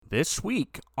This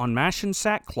week on Mash and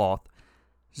Sackcloth,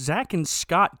 Zach and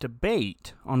Scott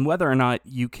debate on whether or not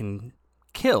you can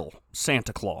kill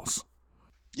Santa Claus.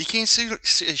 You can't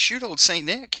shoot old Saint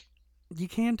Nick. You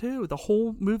can too. The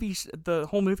whole movie,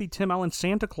 Tim Allen's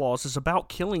Santa Claus, is about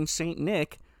killing Saint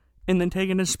Nick and then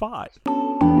taking his spot.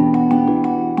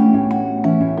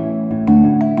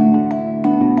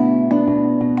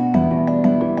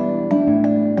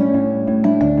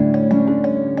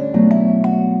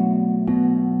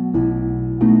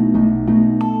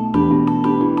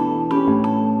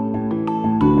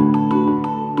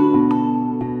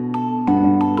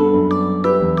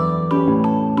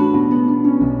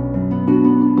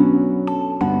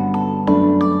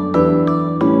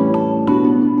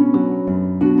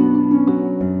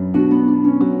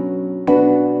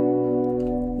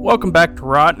 Welcome back to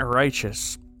Rotten or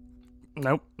Righteous.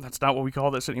 Nope, that's not what we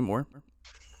call this anymore.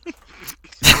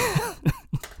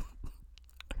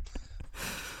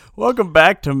 Welcome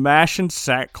back to Mash and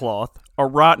Sackcloth, a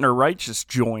Rotten or Righteous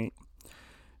joint.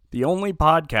 The only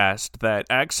podcast that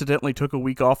accidentally took a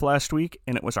week off last week,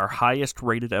 and it was our highest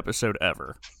rated episode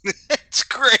ever. That's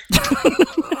great.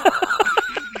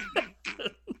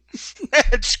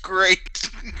 That's great.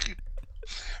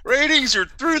 Ratings are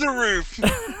through the roof.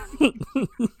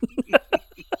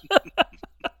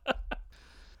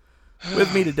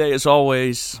 With me today, as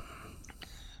always,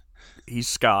 he's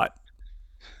Scott.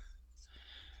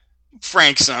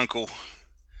 Frank's uncle.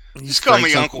 Just call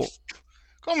me Uncle.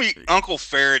 Call me Uncle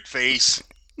Ferret Face.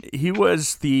 He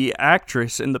was the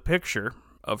actress in the picture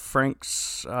of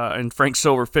Frank's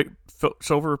silver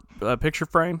picture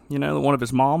frame. You know, the one of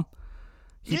his mom.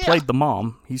 He played the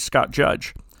mom. He's Scott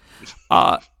Judge.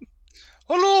 Hello,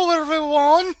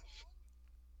 everyone.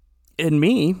 And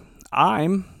me,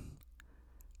 I'm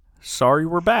sorry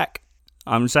we're back.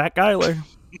 I'm Zach Geiler.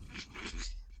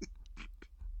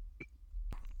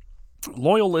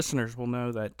 Loyal listeners will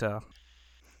know that,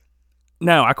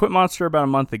 no, I quit Monster about a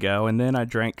month ago, and then I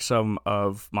drank some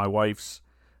of my wife's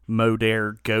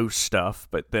Modere Ghost stuff,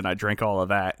 but then I drank all of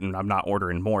that, and I'm not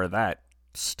ordering more of that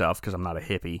stuff because I'm not a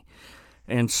hippie.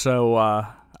 And so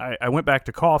I went back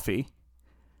to coffee,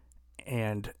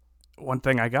 and one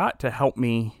thing I got to help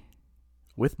me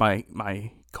with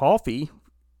my coffee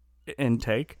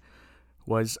intake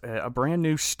was a brand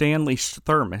new Stanley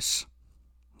thermos.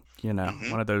 You know,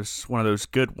 one of those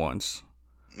good ones.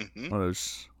 Mm-hmm. One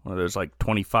of those like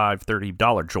 $25,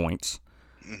 $30 joints.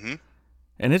 Mm-hmm.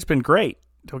 And it's been great.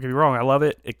 Don't get me wrong, I love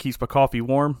it. It keeps my coffee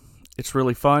warm. It's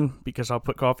really fun because I'll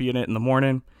put coffee in it in the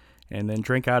morning and then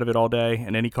drink out of it all day,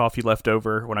 and any coffee left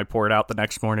over when I pour it out the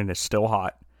next morning is still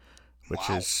hot, which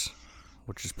is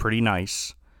pretty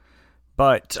nice.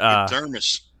 But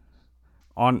thermos.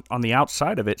 On the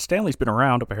outside of it, Stanley's been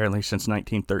around apparently since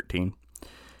 1913,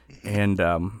 and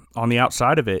on the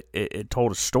outside of it, it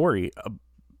told a story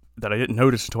that I didn't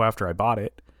notice until after I bought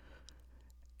it,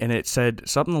 and it said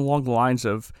something along the lines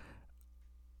of,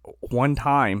 one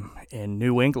time in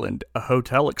New England, a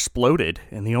hotel exploded,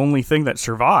 and the only thing that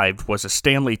survived was a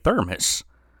Stanley thermos.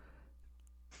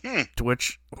 To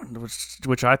which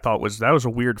I thought was a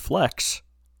weird flex,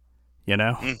 you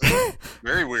know. Mm-hmm.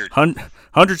 Very weird.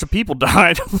 Hundreds of people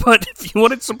died, but if you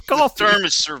wanted some coffee, the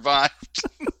thermos survived.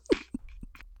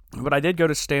 But I did go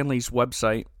to Stanley's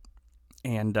website,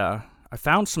 and I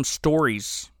found some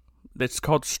stories. That's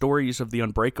called Stories of the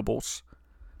Unbreakables.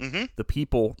 Mm-hmm. The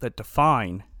people that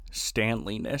define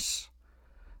Stanleyness.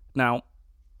 Now,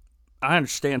 I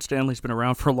understand Stanley's been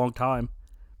around for a long time.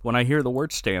 When I hear the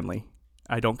word Stanley,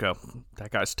 I don't go,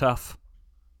 that guy's tough.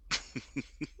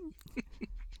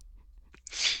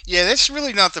 Yeah, that's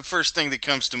really not the first thing that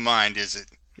comes to mind, is it?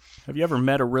 Have you ever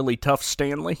met a really tough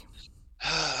Stanley?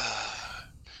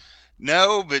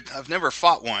 No, but I've never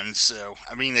fought one, so,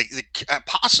 I mean,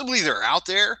 possibly they're out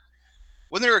there.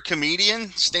 Wasn't there a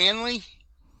comedian, Stanley?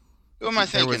 Who am I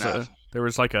thinking of? There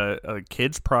was like a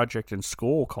kid's project in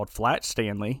school called Flat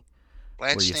Stanley,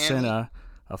 where you sent a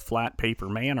flat paper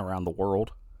man around the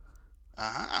world.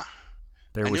 Uh-huh.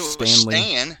 There was Stanley.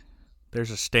 Stan.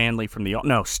 There's a Stanley from the...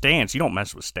 No, Stans. You don't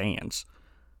mess with Stans.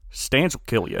 Stans will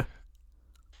kill you.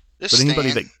 But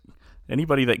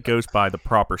anybody that goes by the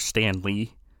proper Stan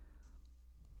Lee,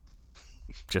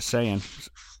 just saying.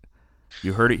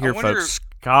 You heard it here, folks.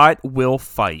 Scott will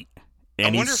fight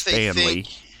any Stanley.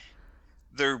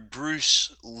 They're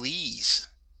Bruce Lee's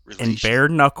relation. In bare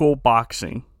knuckle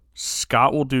boxing,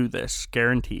 Scott will do this,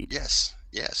 guaranteed.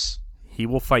 Yes. He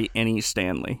will fight any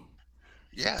Stanley.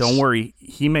 Yes. Don't worry,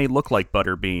 he may look like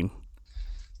Butterbean,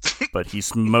 but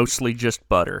he's mostly just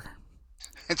butter.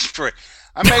 That's right.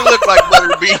 I may look like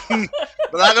Butterbean,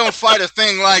 but I don't fight a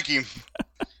thing like him.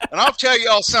 And I'll tell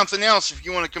y'all something else if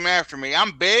you want to come after me.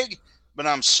 I'm big, but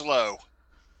I'm slow.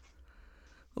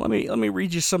 Let me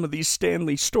read you some of these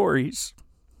Stanley stories.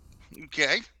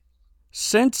 Okay.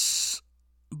 Since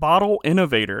bottle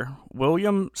innovator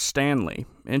William Stanley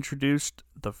introduced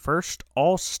the first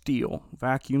all-steel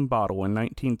vacuum bottle in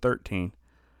 1913,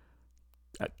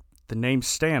 the name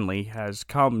Stanley has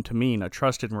come to mean a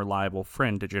trusted and reliable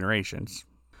friend to generations.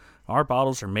 Our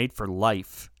bottles are made for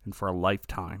life and for a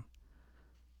lifetime.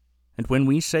 And when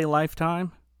we say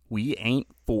lifetime, we ain't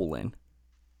fooling.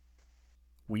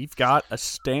 We've got a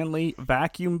Stanley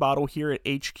vacuum bottle here at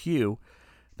HQ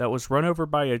that was run over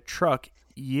by a truck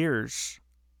years,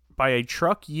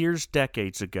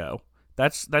 decades ago.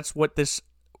 That's what this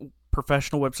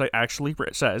professional website actually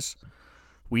says.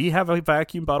 We have a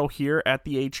vacuum bottle here at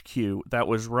the HQ that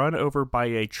was run over by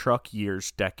a truck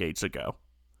decades ago.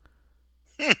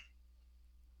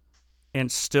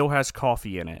 And still has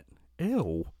coffee in it.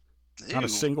 Ew. Not a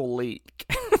single leak.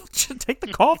 Just take the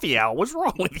coffee out. What's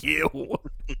wrong with you?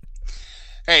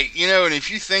 Hey, and if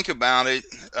you think about it,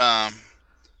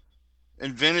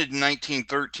 invented in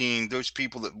 1913, those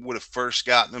people that would have first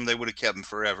gotten them, they would have kept them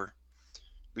forever.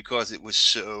 Because it was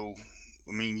so,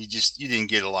 you didn't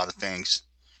get a lot of things.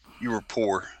 You were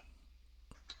poor.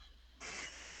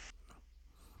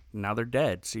 Now they're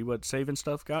dead. See what saving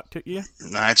stuff got to you?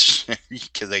 That's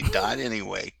because they died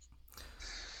anyway.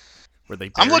 Were they?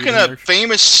 I'm looking up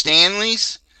famous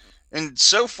Stanleys, and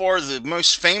so far the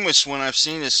most famous one I've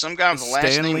seen is some guy with the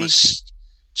last name is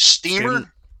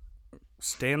Steamer.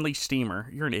 Stanley Steamer.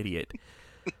 You're an idiot.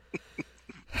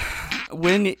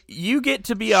 When you get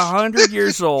to be 100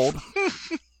 years old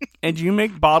and you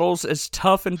make bottles as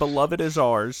tough and beloved as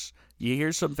ours, you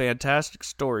hear some fantastic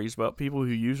stories about people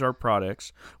who use our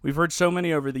products. We've heard so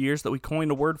many over the years that we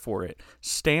coined a word for it,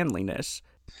 Stanliness.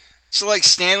 So like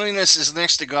Stanliness is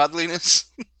next to godliness?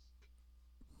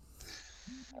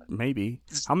 Maybe.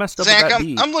 How messed up Zach, would that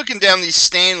be? I'm looking down these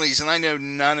Stanleys and I know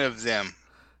none of them.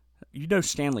 You know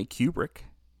Stanley Kubrick.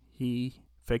 He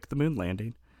faked the moon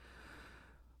landing.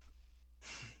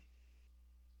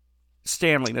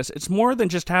 Stanliness. It's more than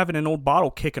just having an old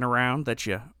bottle kicking around that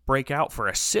you break out for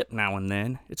a sip now and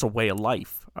then. It's a way of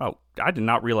life. Oh, I did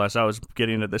not realize I was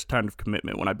getting into this kind of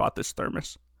commitment when I bought this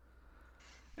thermos.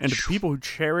 And to people who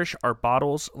cherish our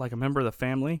bottles like a member of the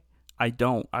family, I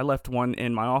don't. I left one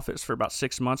in my office for about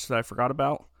 6 months that I forgot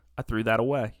about. I threw that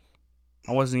away.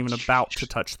 I wasn't even about to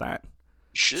touch that.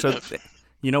 So,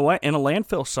 you know what? In a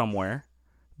landfill somewhere,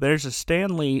 there's a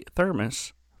Stanley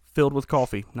thermos filled with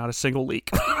coffee. Not a single leak.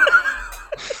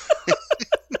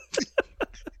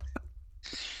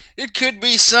 It could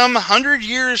be some 100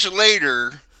 years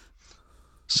later,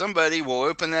 somebody will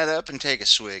open that up and take a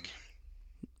swig.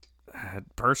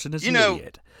 That person is an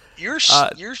idiot. Your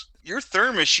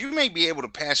thermos, you may be able to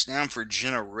pass down for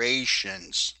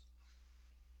generations.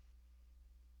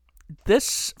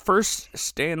 This first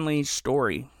Stanley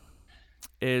story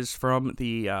is from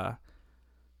the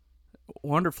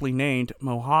wonderfully named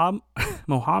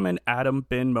Mohammed Adam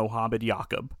bin Mohammed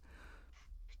Yaqub.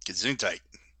 Gesundheit.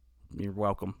 You're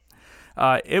welcome.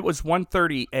 It was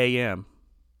 1:30 a.m.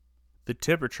 The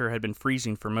temperature had been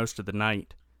freezing for most of the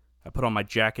night. I put on my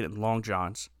jacket and long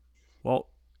johns. Well,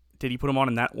 did you put them on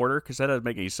in that order? Because that doesn't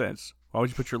make any sense. Why would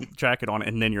you put your jacket on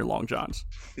and then your long johns?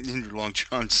 Your long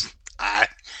johns.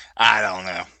 I don't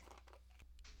know.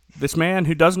 This man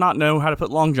who does not know how to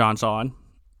put long johns on,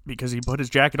 because he put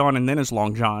his jacket on and then his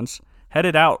long johns,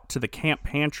 headed out to the camp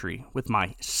pantry with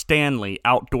my Stanley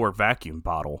outdoor vacuum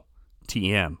bottle,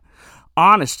 TM.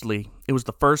 Honestly, it was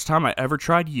the first time I ever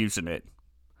tried using it.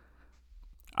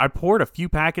 I poured a few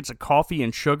packets of coffee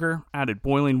and sugar, added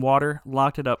boiling water,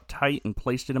 locked it up tight, and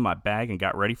placed it in my bag and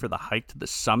got ready for the hike to the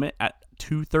summit at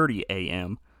 2:30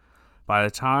 a.m. By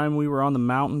the time we were on the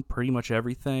mountain, pretty much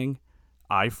everything,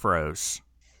 I froze.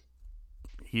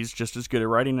 He's just as good at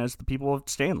writing as the people of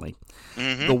Stanley.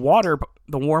 Mm-hmm.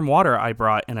 The warm water I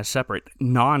brought in a separate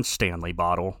non-Stanley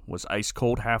bottle was ice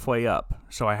cold halfway up,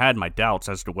 so I had my doubts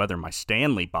as to whether my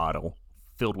Stanley bottle,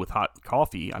 filled with hot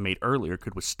coffee I made earlier,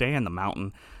 could withstand the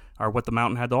mountain or what the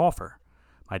mountain had to offer.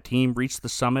 My team reached the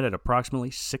summit at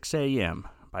approximately 6 a.m.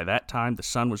 By that time, the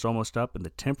sun was almost up and the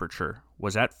temperature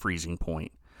was at freezing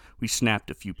point. We snapped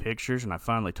a few pictures, and I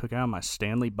finally took out my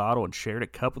Stanley bottle and shared a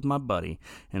cup with my buddy,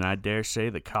 and I dare say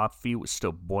the coffee was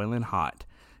still boiling hot.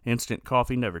 Instant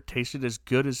coffee never tasted as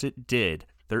good as it did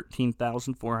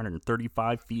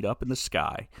 13,435 feet up in the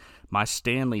sky. My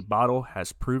Stanley bottle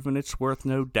has proven its worth,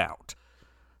 no doubt.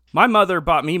 My mother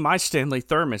bought me my Stanley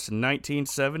thermos in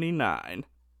 1979.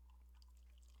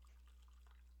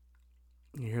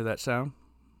 You hear that sound?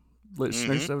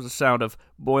 Listeners, that was the sound of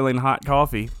boiling hot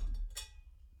coffee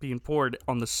being poured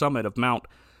on the summit of Mount.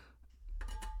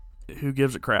 Who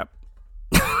gives a crap?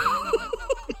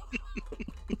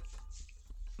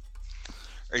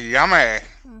 Yummy.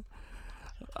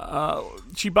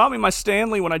 She bought me my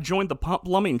Stanley when I joined the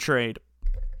plumbing trade.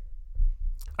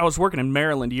 I was working in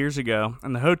Maryland years ago,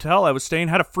 and the hotel I was staying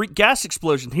had a freak gas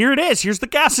explosion. Here it is. Here's the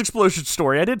gas explosion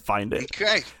story. I did find it.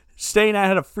 Okay. Staying at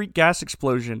had a freak gas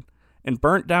explosion and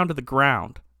burnt down to the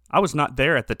ground. I was not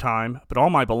there at the time, but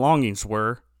all my belongings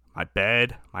were. My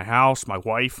bed, my house, my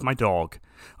wife, my dog.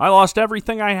 I lost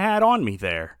everything I had on me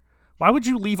there. Why would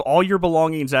you leave all your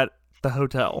belongings at the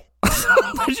hotel?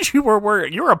 You were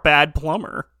worried. You're a bad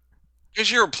plumber.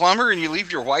 Because you're a plumber and you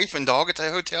leave your wife and dog at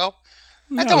the hotel?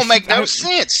 That No, don't make no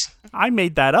sense. I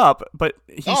made that up, but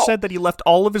he said that he left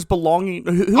all of his belongings.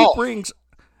 Who brings...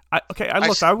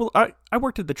 I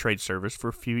worked at the trade service for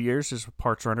a few years as a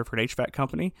parts runner for an HVAC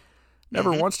company.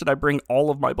 Never once did I bring all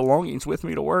of my belongings with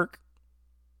me to work.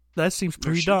 That seems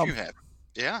pretty dumb. You have.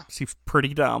 Yeah. Seems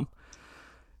pretty dumb.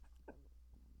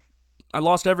 I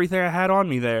lost everything I had on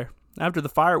me there. After the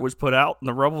fire was put out and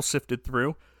the rubble sifted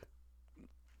through,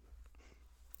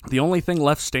 the only thing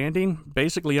left standing,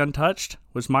 basically untouched,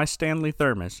 was my Stanley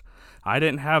thermos. I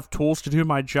didn't have tools to do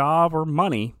my job or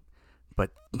money,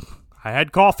 but I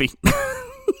had coffee.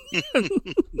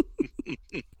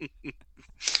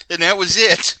 And that was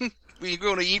it. We're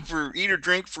going to eat or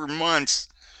drink for months.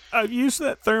 I've used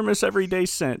that thermos every day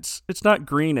since. It's not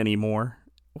green anymore.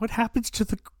 What happened to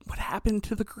the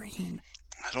green?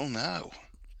 I don't know.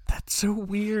 That's so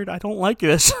weird. I don't like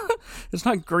this. It's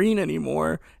not green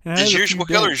anymore. What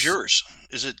color is yours?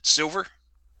 Is it silver?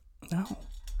 No.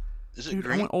 Is it Dude,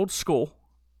 green? I went old school.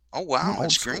 Oh, wow.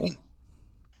 It's green.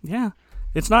 Yeah.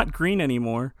 It's not green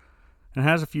anymore. It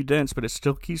has a few dents, but it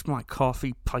still keeps my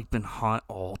coffee piping hot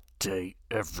all day,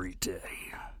 every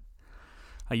day.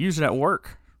 I use it at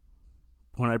work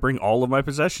when I bring all of my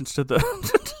possessions to the,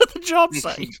 to the job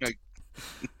site.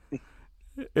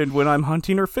 And when I'm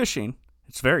hunting or fishing,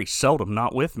 it's very seldom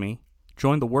not with me.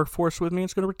 Join the workforce with me,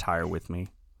 it's going to retire with me.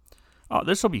 Oh,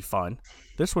 this will be fun.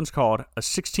 This one's called a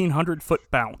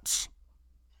 1,600-foot bounce.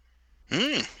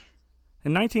 In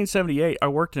 1978, I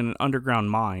worked in an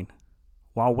underground mine.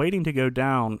 While waiting to go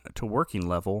down to working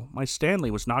level, my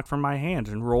Stanley was knocked from my hands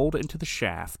and rolled into the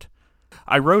shaft.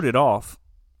 I wrote it off.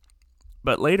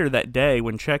 But later that day,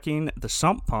 when checking the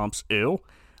sump pumps,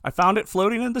 I found it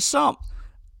floating in the sump.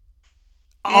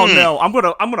 Oh no, I'm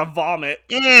gonna vomit.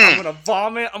 I'm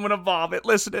gonna vomit.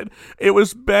 Listen, it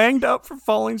was banged up from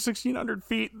falling 1,600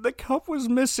 feet. The cup was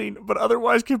missing, but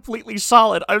otherwise completely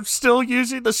solid. I'm still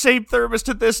using the same thermos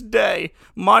to this day.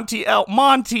 Monty.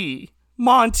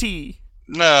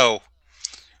 No.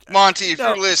 Monty, if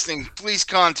you're listening, please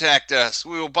contact us.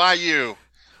 We will buy you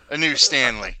a new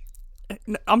Stanley.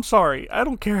 I'm sorry. I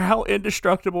don't care how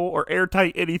indestructible or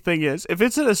airtight anything is. If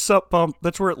it's in a sump pump,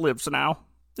 that's where it lives now.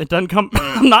 It doesn't come...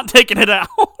 I'm not taking it out.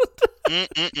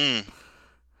 That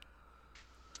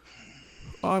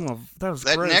was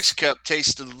that gross. next cup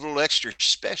tasted a little extra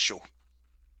special.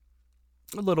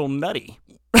 A little nutty.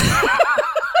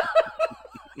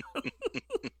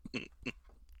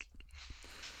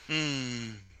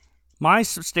 My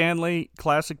Stanley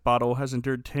Classic bottle has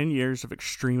endured 10 years of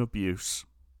extreme abuse.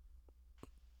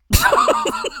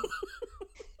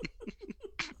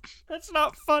 That's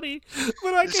not funny,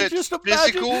 but I can just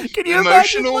imagine. Physical, can you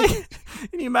emotional?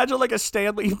 Can you imagine like a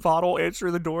Stanley bottle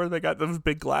answering the door? They got those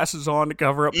big glasses on to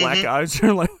cover up black eyes.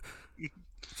 They're like,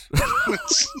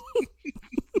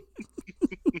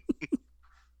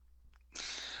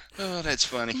 oh, that's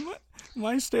funny.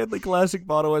 My Stanley Classic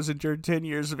bottle has endured 10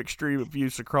 years of extreme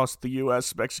abuse across the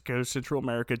U.S., Mexico, Central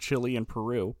America, Chile, and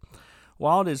Peru.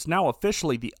 While it is now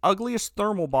officially the ugliest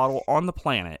thermal bottle on the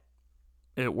planet,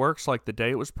 it works like the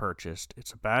day it was purchased.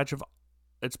 Its badge of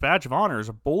honor is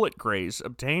a bullet graze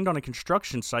obtained on a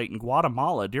construction site in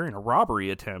Guatemala during a robbery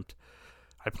attempt.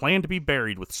 I plan to be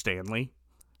buried with Stanley.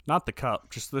 Not the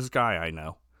cup, just this guy I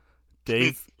know.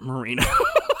 Dave Marino.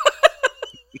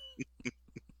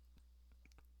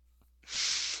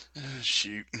 Oh,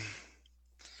 shoot.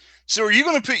 So are you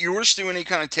going to put yours through any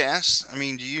kind of test? I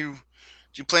mean, do you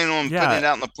plan on putting it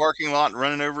out in the parking lot and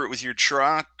running over it with your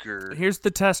truck? Or here's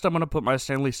the test I'm going to put my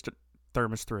Stanley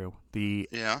thermos through.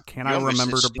 Can I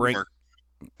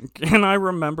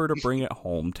remember to bring it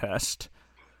home test?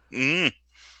 As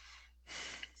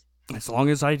long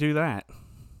as I do that,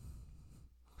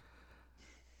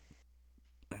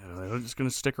 I'm just going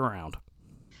to stick around.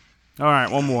 All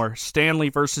right, one more. Stanley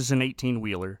versus an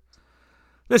 18-wheeler.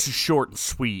 This is short and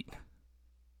sweet.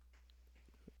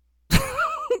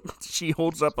 She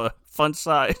holds up a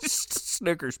fun-sized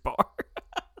Snickers bar.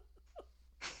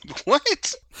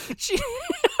 What? She...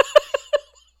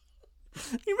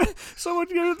 Someone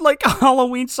gave like a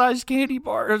Halloween-sized candy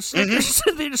bar of Snickers,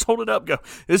 and they just hold it up and go,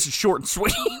 this is short and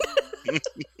sweet.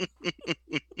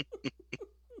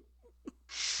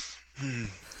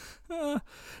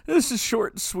 This is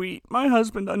short and sweet. My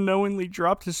husband unknowingly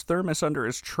dropped his thermos under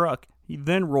his truck. He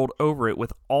then rolled over it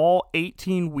with all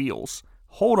 18 wheels.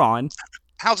 Hold on.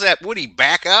 How's that? Would he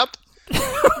back up? Let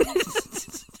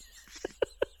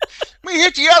me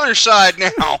hit the other side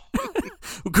now.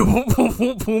 Boom, boom,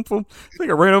 boom, boom, boom. I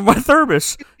think I ran over my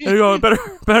thermos. And I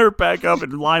better back up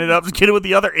and line it up and get it with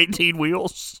the other 18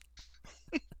 wheels.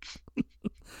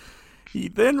 He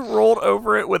then rolled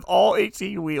over it with all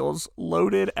 18 wheels,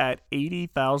 loaded at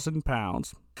 80,000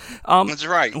 pounds. That's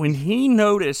right. When he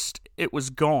noticed it was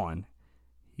gone,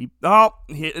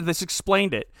 this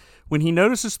explained it. When he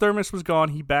noticed his thermos was gone,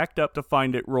 he backed up to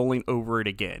find it rolling over it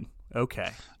again.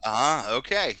 Okay.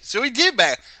 Okay. So he did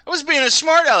back. I was being a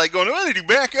smart aleck going, oh, did he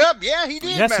back up? Yeah, he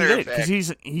did. Yes, he did, because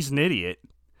he's an idiot.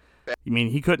 I mean,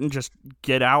 he couldn't just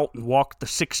get out and walk the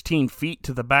 16 feet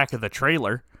to the back of the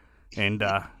trailer and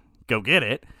go get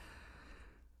it.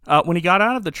 When he got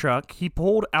out of the truck, he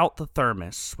pulled out the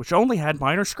thermos, which only had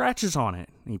minor scratches on it.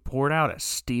 He poured out a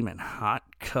steaming hot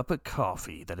cup of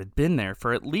coffee that had been there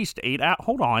for at least 8 hours.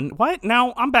 Hold on. What?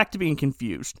 Now I'm back to being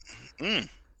confused.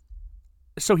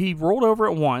 So he rolled over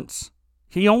it once.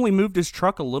 He only moved his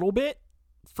truck a little bit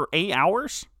for 8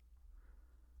 hours?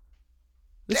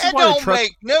 That don't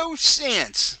make no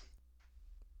sense.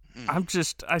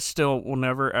 I still will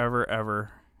never, ever,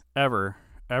 ever, ever,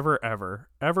 ever, ever,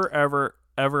 ever, ever,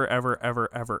 ever, ever, ever,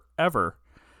 ever, ever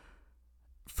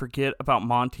forget about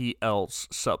Monty L's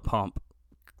sub pump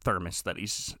thermos that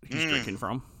he's drinking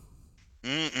from.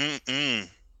 That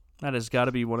has got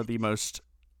to be one of the most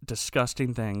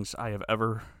disgusting things I have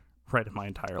ever read in my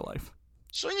entire life.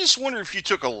 So I just wonder if you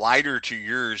took a lighter to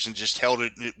yours and just held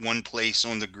it at one place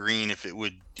on the green, if it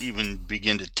would even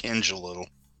begin to tinge a little.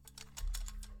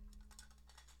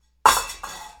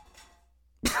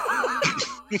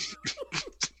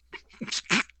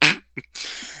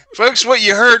 Folks, what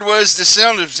you heard was the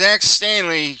sound of Zach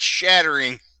Stanley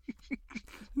shattering.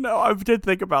 No, I did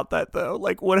think about that, though.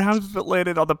 Like, what happens if it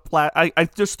landed on the I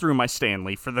just threw my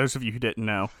Stanley, for those of you who didn't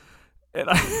know. And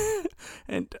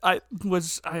I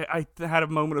had a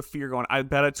moment of fear going, I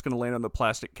bet it's going to land on the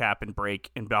plastic cap and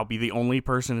break, and I'll be the only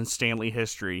person in Stanley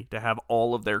history to have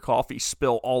all of their coffee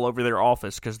spill all over their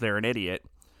office because they're an idiot.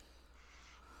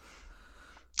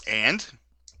 And?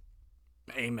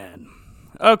 Amen.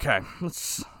 Okay,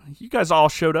 you guys all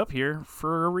showed up here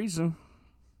for a reason.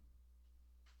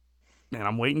 And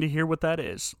I'm waiting to hear what that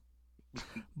is.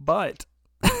 But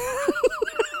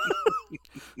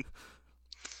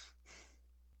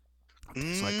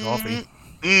tastes like coffee.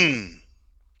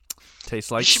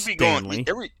 Tastes like you should be Stanley.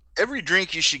 Going, every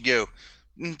drink you should go,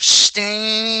 Stanley.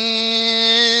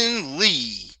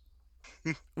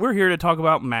 We're here to talk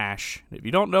about MASH. If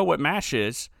you don't know what MASH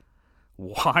is,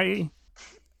 why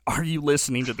are you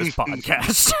listening to this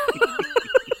podcast?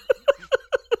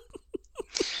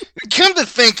 Come to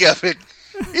think of it,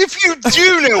 if you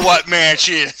do know what MASH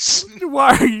is,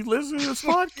 why are you listening to this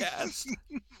podcast?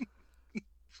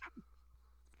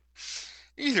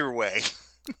 Either way.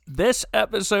 This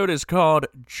episode is called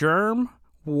Germ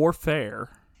Warfare.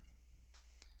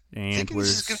 And I think this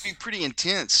is going to be pretty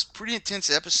intense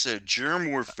episode, Germ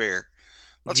Warfare.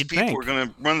 Lots of people are going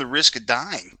to run the risk of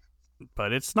dying.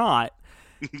 But it's not.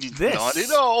 Not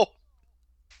at all.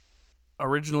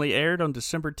 Originally aired on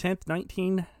December 10th,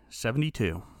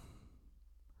 1972.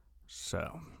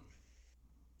 So.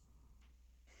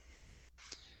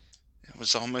 It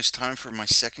was almost time for my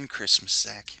second Christmas,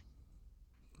 Zach.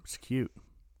 It's cute.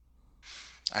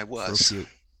 I was. So cute.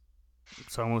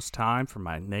 It's almost time for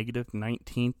my negative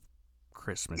 19th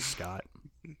Christmas, Scott.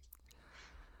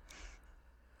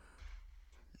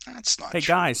 That's not Hey,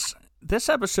 true. guys, this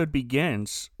episode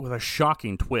begins with a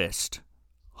shocking twist.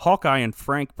 Hawkeye and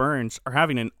Frank Burns are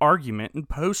having an argument in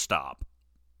post-op.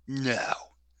 No.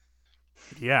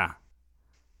 Yeah.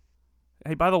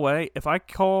 Hey, by the way, if I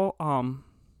call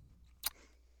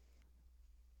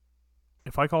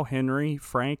Henry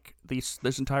Frank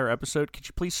this entire episode, could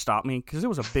you please stop me? Because it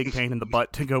was a big pain in the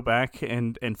butt to go back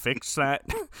and fix that.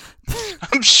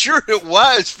 I'm sure it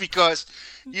was, because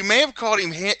you may have called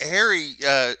him Harry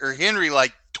or Henry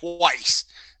like twice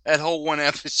that whole one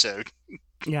episode.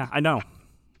 Yeah, I know.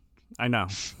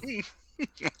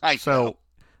 So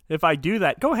if I do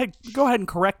that, go ahead and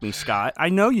correct me, Scott. I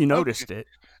know you noticed it.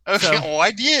 Okay,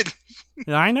 I did.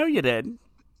 I know you did.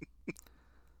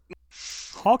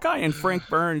 Hawkeye and Frank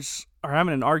Burns are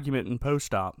having an argument in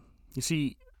post-op. You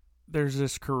see, there's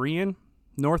this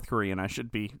North Korean,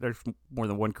 there's more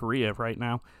than one Korea right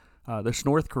now. This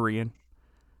North Korean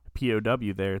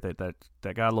POW there that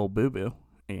got a little boo-boo,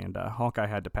 and Hawkeye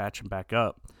had to patch him back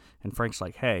up. And Frank's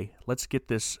like, hey, let's get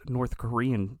this North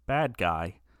Korean bad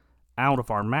guy out of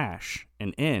our MASH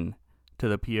and in to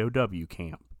the POW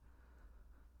camp.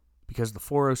 Because the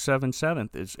 407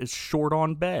 7th is short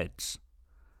on beds.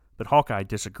 But Hawkeye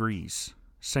disagrees,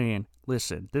 saying,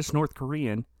 listen, this North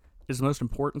Korean is the most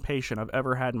important patient I've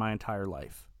ever had in my entire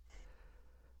life.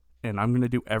 And I'm going to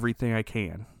do everything I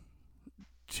can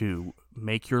to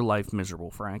make your life miserable,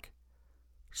 Frank.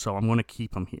 So I'm going to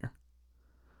keep him here.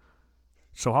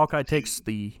 So Hawkeye takes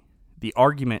the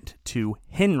argument to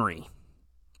Henry.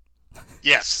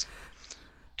 Yes.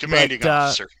 Commanding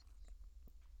officer.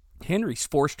 Henry's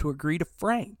forced to agree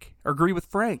with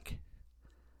Frank.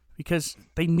 Because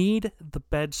they need the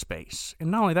bed space. And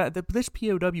not only that, this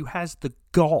POW has the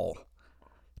gall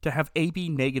to have AB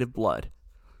negative blood.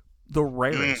 The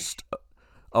rarest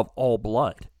of all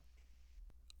blood.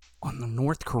 On the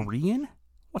North Korean?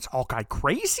 What's Hawkeye,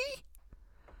 crazy?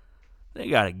 They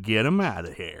gotta get him out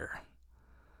of here.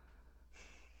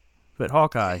 But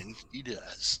Hawkeye... And he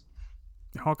does.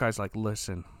 Hawkeye's like,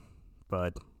 listen,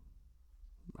 bud,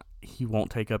 he won't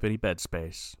take up any bed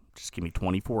space. Just give me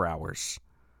 24 hours.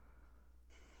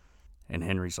 And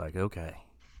Henry's like, okay.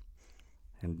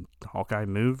 And Hawkeye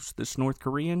moves this North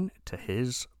Korean to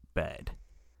his bed,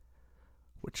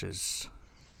 which is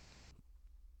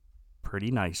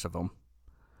pretty nice of him.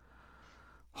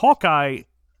 Hawkeye,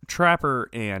 Trapper,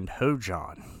 and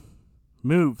Ho-Jon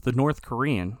move the North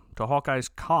Korean to Hawkeye's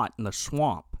cot in the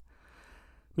swamp.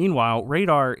 Meanwhile,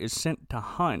 Radar is sent to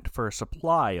hunt for a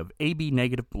supply of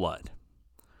AB-negative blood.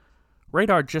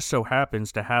 Radar just so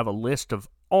happens to have a list of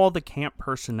all the camp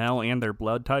personnel and their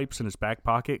blood types in his back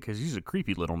pocket because he's a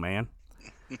creepy little man.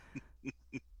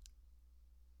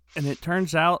 And it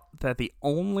turns out that the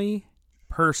only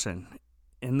person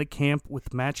in the camp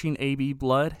with matching AB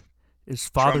blood is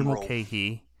Father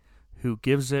Mulcahy, who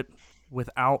gives it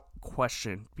without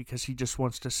question because he just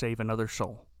wants to save another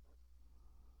soul.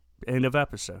 End of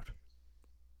episode.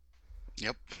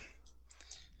 Yep.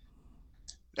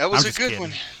 That was a good kidding.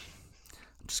 one.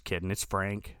 I'm just kidding. It's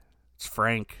Frank. It's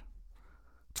Frank.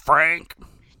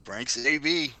 Frank's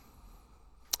AB.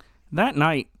 That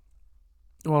night,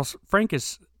 while Frank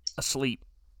is asleep,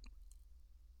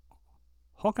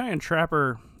 Hawkeye and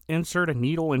Trapper insert a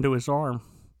needle into his arm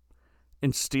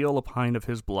and steal a pint of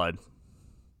his blood.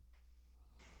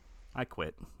 I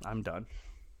quit. I'm done.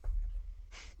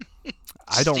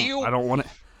 I don't want to.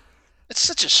 It's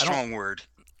such a strong word.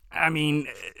 I mean,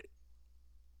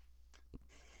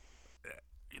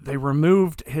 they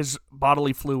removed his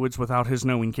bodily fluids without his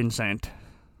knowing consent.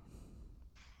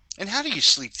 And how do you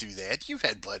sleep through that? You've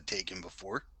had blood taken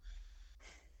before.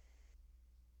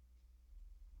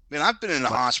 I mean, I've been in the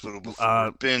hospital before.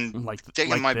 I've been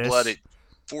taking my blood at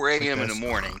 4 a.m. in the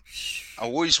morning. I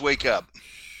always wake up.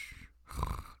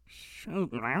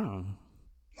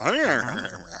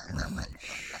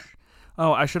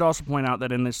 Oh, I should also point out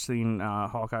that in this scene,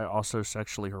 Hawkeye also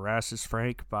sexually harasses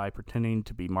Frank by pretending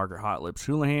to be Margaret Hot Lips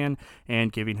Houlihan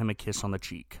and giving him a kiss on the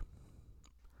cheek.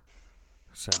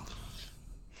 So.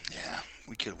 Yeah,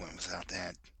 we could have went without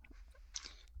that.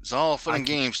 It was all fun and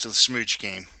games till the smooch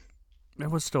game. It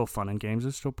was still fun and games. It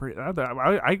was still pretty.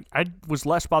 I was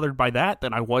less bothered by that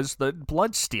than I was the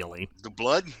blood stealing. The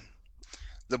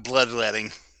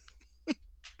bloodletting.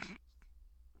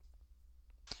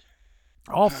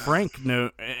 All Frank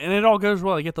knows, and it all goes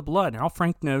well. You get the blood, and all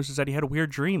Frank knows is that he had a weird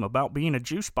dream about being a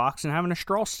juice box and having a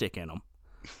straw stick in him.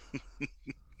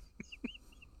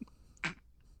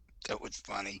 That was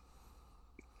funny.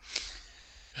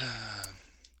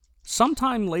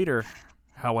 Sometime later,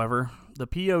 however, the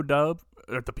POW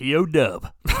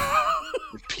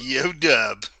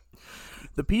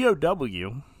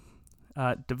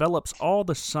develops all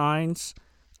the signs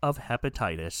of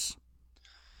hepatitis.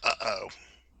 Uh-oh.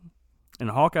 And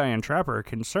Hawkeye and Trapper are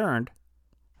concerned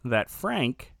that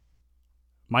Frank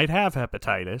might have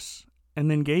hepatitis and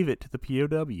then gave it to the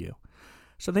POW.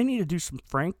 So they need to do some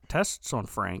tests on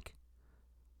Frank.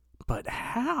 But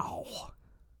how?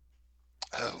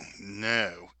 Oh,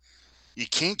 no. You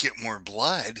can't get more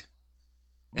blood.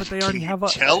 But they already have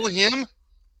tell him?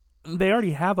 They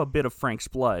already have a bit of Frank's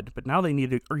blood, but now they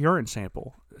need a urine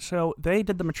sample. So they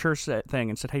did the mature thing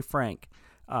and said, hey, Frank,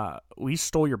 we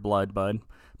stole your blood, bud.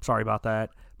 Sorry about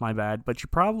that. My bad. But you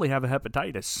probably have a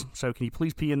hepatitis. So can you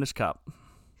please pee in this cup?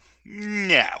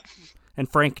 No. And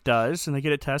Frank does, and they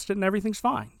get it tested, and everything's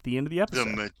fine. The end of the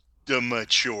episode. the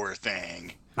mature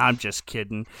thing. I'm just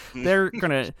kidding. They're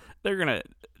gonna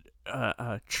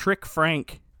trick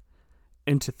Frank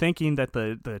into thinking that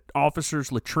the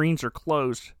officers' latrines are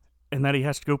closed and that he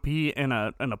has to go pee in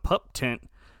a pup tent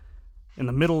in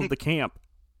the middle of the camp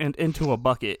and into a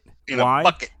bucket. Why? A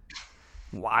bucket.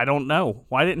 Well, I don't know.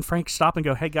 Why didn't Frank stop and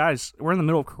go, hey guys, we're in the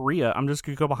middle of Korea. I'm just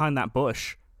going to go behind that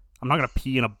bush. I'm not going to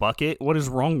pee in a bucket. What is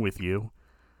wrong with you?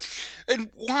 And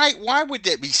why would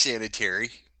that be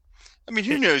sanitary? I mean,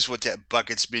 who knows what that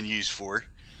bucket's been used for?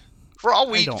 For all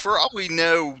we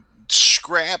know,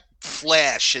 scrap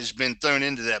flesh has been thrown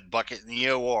into that bucket in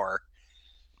the OR.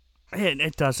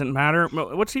 It doesn't matter.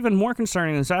 What's even more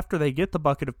concerning is after they get the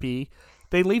bucket of pee,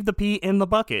 they leave the pee in the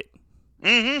bucket.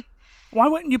 Mm-hmm. Why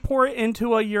wouldn't you pour it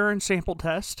into a urine sample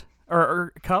test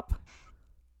or cup?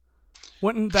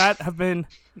 Wouldn't that have been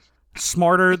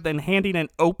smarter than handing an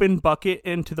open bucket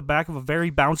into the back of a very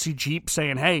bouncy Jeep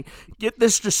saying, hey, get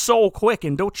this to Seoul quick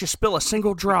and don't you spill a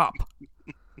single drop?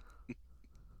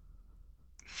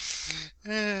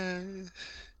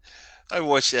 I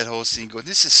watched that whole scene going,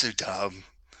 this is so dumb.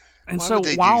 And Why so would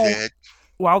they do that?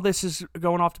 while this is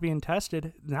going off to being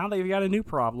tested, now they've got a new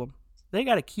problem. They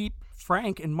got to keep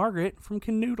Frank and Margaret from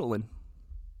canoodling.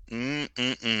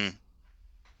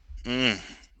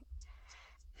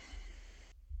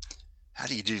 How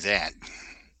do you do that?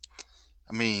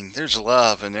 I mean, there's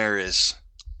love and there is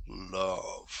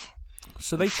love.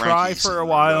 So they try for a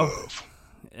while,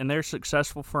 and they're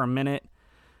successful for a minute.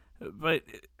 But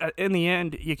in the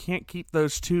end, you can't keep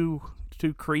those two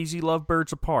crazy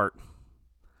lovebirds apart.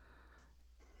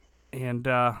 And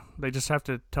they just have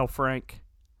to tell Frank,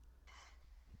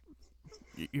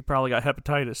 you probably got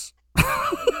hepatitis.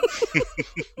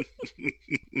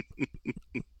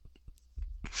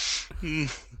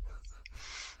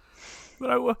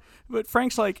 But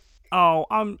Frank's like, oh,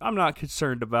 I'm not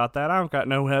concerned about that. I don't got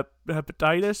no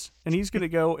hepatitis. And he's going to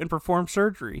go and perform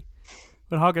surgery.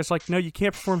 But Hawkeye's like, no, you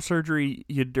can't perform surgery,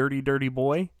 you dirty, dirty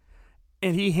boy.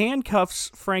 And he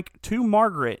handcuffs Frank to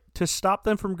Margaret to stop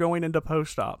them from going into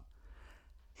post-op.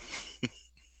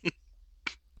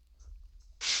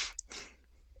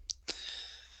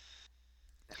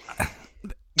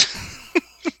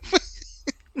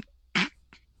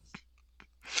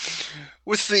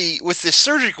 With the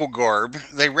surgical garb,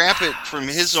 they wrap it from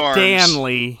his arms.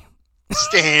 Stanley.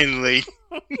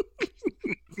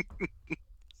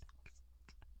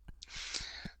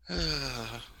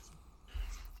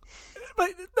 But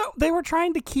they were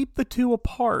trying to keep the two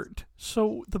apart.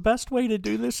 So the best way to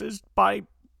do this is by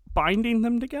binding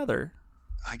them together.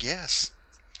 I guess.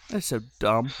 That's so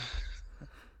dumb.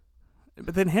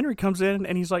 But then Henry comes in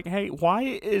and he's like, hey, why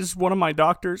is one of my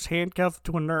doctors handcuffed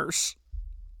to a nurse?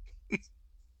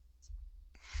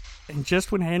 And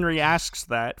just when Henry asks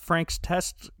that, Frank's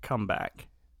tests come back.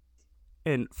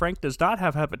 And Frank does not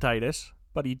have hepatitis,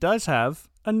 but he does have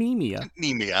anemia.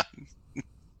 Anemia.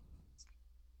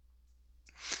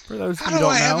 For those of How you do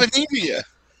don't I know, have anemia?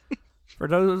 For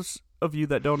those of you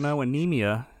that don't know,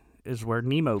 anemia is where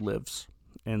Nemo lives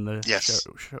in the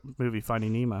movie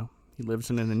Finding Nemo. He lives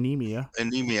in an anemia.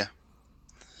 Anemia.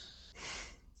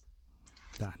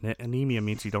 Anemia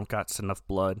means you don't got enough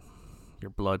blood.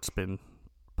 Your blood's been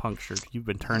punctured. You've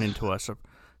been turned into a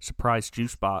surprise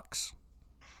juice box.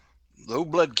 Low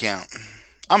blood count.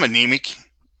 I'm anemic.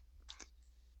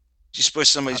 Do you suppose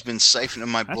somebody's been siphoning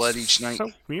my blood each night?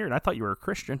 So weird. I thought you were a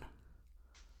Christian.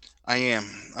 I am.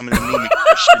 I'm an anemic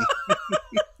Christian.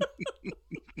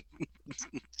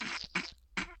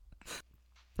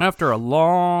 After a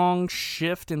long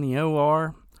shift in the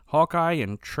OR, Hawkeye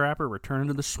and Trapper return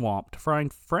to the swamp to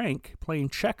find Frank playing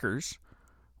checkers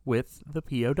with the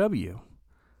POW.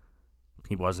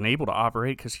 He wasn't able to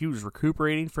operate because he was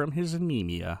recuperating from his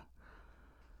anemia.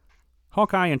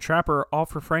 Hawkeye and Trapper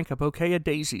offer Frank a bouquet of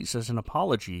daisies as an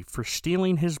apology for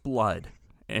stealing his blood,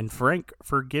 and Frank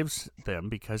forgives them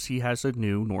because he has a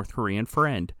new North Korean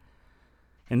friend.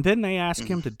 And then they ask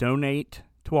him to donate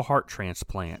to a heart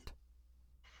transplant.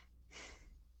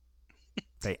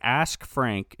 They ask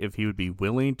Frank if he would be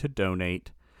willing to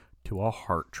donate to a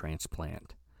heart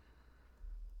transplant.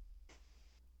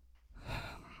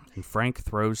 And Frank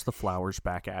throws the flowers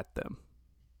back at them.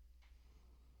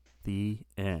 The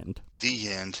end.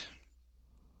 The end.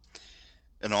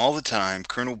 And all the time,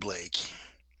 Colonel Blake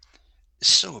is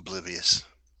so oblivious.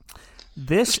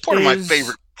 This part of my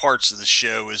favorite parts of the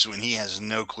show is when he has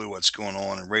no clue what's going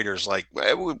on, and Radar's like,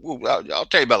 I'll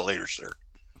tell you about it later, sir.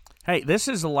 Hey, this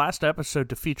is the last episode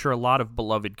to feature a lot of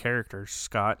beloved characters,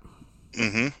 Scott.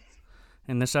 Mm-hmm.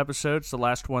 In this episode, it's the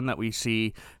last one that we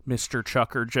see Mr.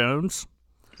 Chucker Jones.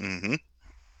 Mm-hmm.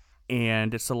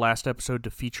 and it's the last episode to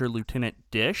feature Lieutenant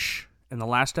Dish, and the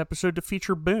last episode to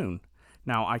feature Boone.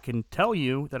 Now, I can tell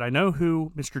you that I know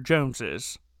who Mr. Jones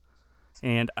is,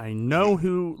 and I know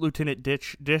who Lieutenant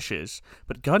Dish is,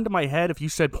 but gun to my head, if you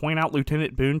said point out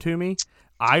Lieutenant Boone to me,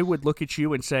 I would look at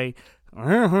you and say,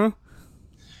 uh-huh.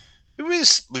 Who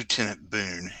is Lieutenant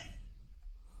Boone?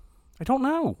 I don't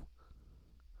know.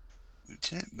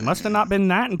 Lieutenant Boone. Must have not been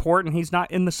that important. He's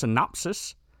not in the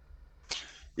synopsis.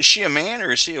 Is she a man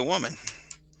or is she a woman?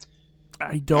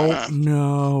 I don't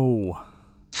know.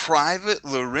 Private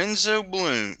Lorenzo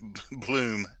Boone.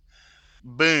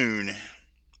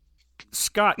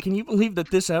 Scott, can you believe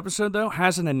that this episode, though,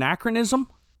 has an anachronism?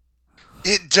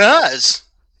 It does.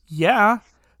 Yeah.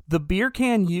 The beer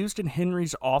can used in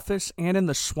Henry's office and in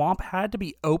the swamp had to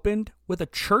be opened with a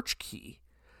church key.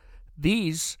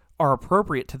 These are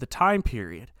appropriate to the time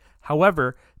period.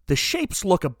 However, the shapes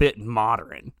look a bit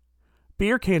modern.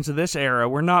 Beer cans of this era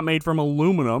were not made from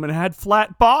aluminum and had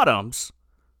flat bottoms.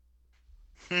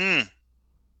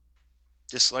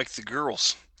 Just like the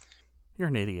girls. You're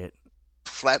an idiot.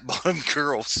 Flat bottom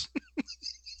girls.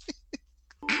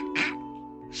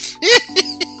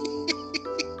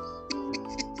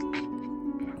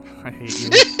 I hate you.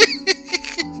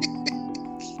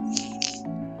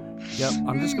 Yep,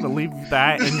 I'm just going to leave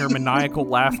that and your maniacal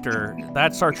laughter.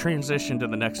 That's our transition to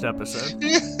the next episode.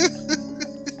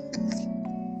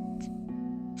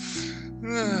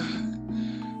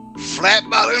 Flat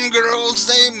bottom girls,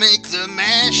 they make the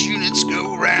MASH units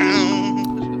go round.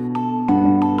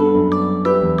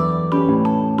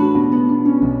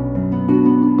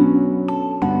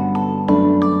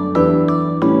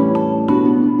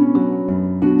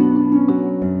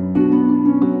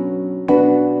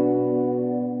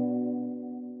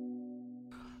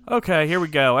 Okay, here we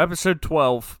go. Episode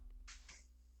 12.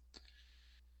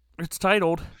 It's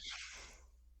titled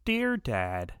Dear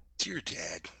Dad. Dear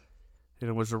Dad. And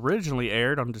it was originally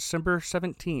aired on December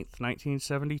 17th,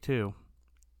 1972.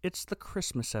 It's the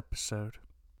Christmas episode.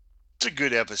 It's a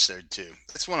good episode, too.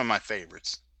 It's one of my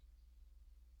favorites.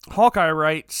 Hawkeye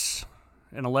writes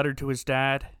in a letter to his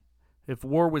dad, "If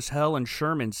war was hell in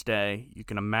Sherman's day, you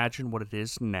can imagine what it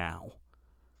is now."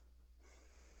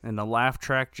 And the laugh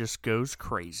track just goes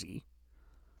crazy.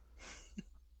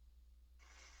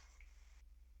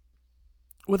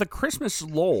 With a Christmas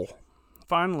lull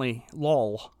finally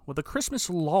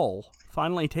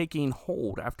taking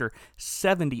hold after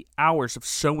 70 hours of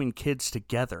sewing kids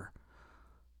together,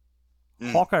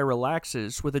 Hawkeye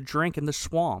relaxes with a drink in the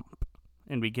swamp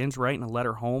and begins writing a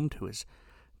letter home to his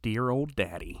dear old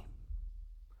daddy.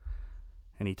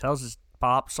 And he tells his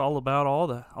pops all about all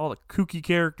the kooky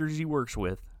characters he works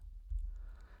with.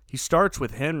 He starts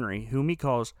with Henry, whom he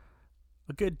calls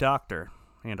a good doctor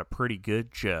and a pretty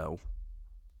good Joe.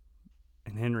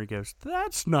 And Henry goes,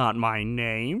 "That's not my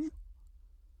name."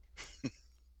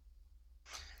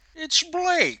 It's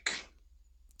Blake.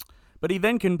 But he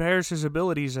then compares his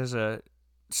abilities as a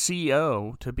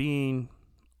CO to being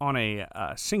on a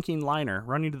sinking liner,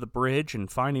 running to the bridge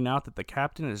and finding out that the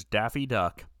captain is Daffy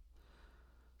Duck.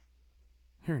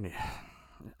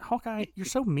 Hawkeye, you're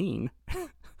so mean.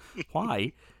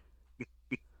 Why?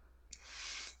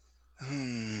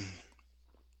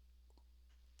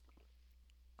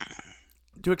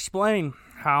 To explain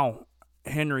how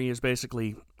Henry is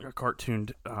basically a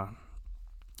cartooned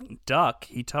duck,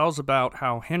 he tells about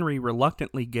how Henry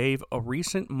reluctantly gave a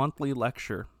recent monthly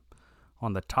lecture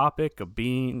on the topic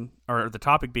being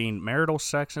marital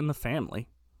sex in the family,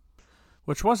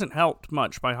 which wasn't helped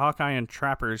much by Hawkeye and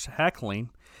Trapper's heckling,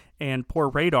 and poor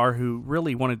Radar, who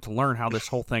really wanted to learn how this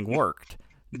whole thing worked,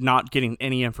 not getting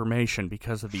any information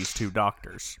because of these two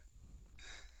doctors.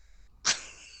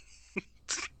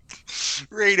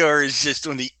 Radar is just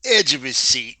on the edge of his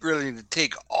seat, ready to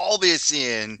take all this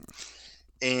in,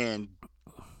 and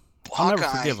I'll Hawkeye,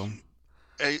 never forgive him.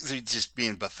 They're just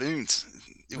being buffoons.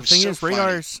 The thing is,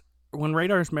 when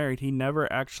Radar's married, he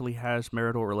never actually has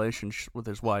marital relations with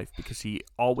his wife because he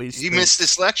missed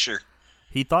this lecture.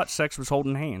 He thought sex was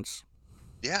holding hands.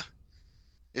 Yeah.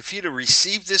 If he'd have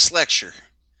received this lecture,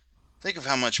 think of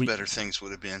how much better things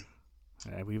would have been.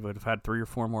 We would have had 3 or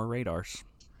 4 more Radars.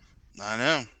 I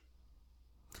know.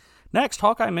 Next,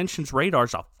 Hawkeye mentions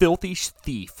Radar's a filthy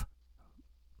thief.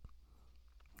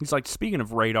 He's like, speaking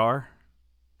of Radar,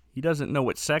 he doesn't know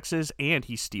what sex is and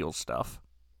he steals stuff.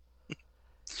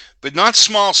 But not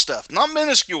small stuff, not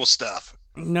minuscule stuff.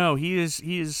 No, he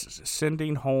is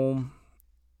sending home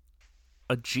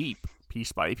a Jeep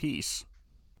piece by piece.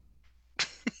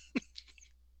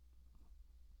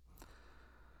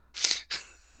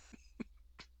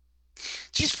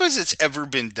 Do you suppose it's ever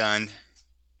been done?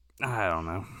 I don't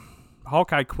know.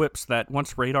 Hawkeye quips that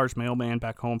once Radar's mailman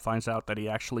back home finds out that he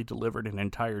actually delivered an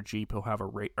entire Jeep, he'll have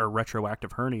a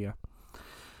retroactive hernia.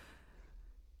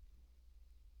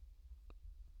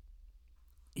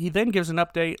 He then gives an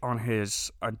update on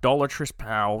his idolatrous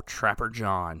pal, Trapper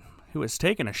John, who has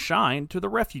taken a shine to the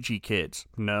refugee kids.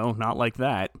 No, not like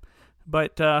that.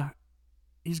 But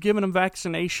he's given them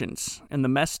vaccinations in the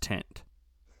mess tent.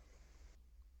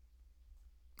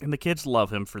 And the kids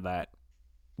love him for that,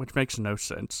 which makes no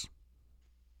sense.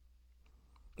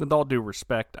 With all due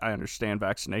respect, I understand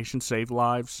vaccinations save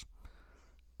lives,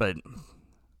 but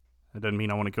that doesn't mean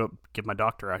I want to go give my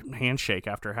doctor a handshake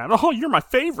after having, oh, you're my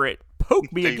favorite.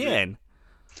 Poke me again.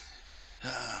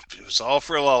 It was all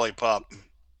for a lollipop.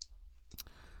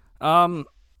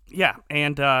 Yeah,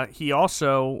 and he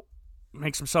also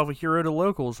makes himself a hero to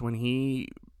locals when he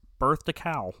birthed a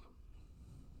cow.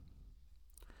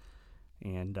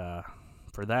 And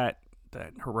for that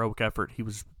heroic effort, he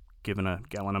was given a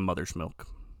gallon of mother's milk.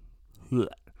 Ugh.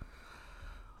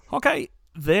 Okay,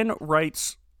 then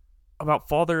writes about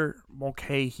Father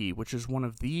Mulcahy, which is one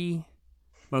of the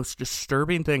most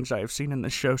disturbing things I have seen in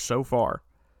this show so far.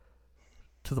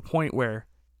 To the point where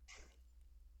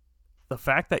the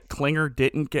fact that Klinger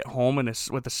didn't get home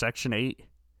with a Section 8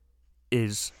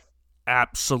 is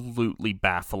absolutely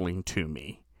baffling to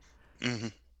me. Mm-hmm.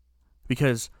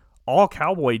 Because all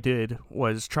Cowboy did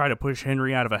was try to push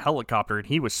Henry out of a helicopter and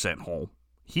he was sent home.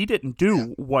 He didn't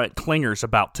do what Klinger's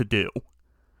about to do.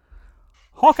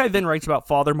 Hawkeye then writes about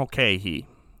Father Mulcahy,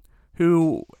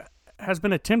 who has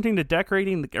been attempting to decorate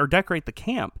the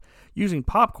camp using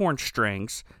popcorn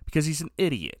strings because he's an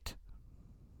idiot.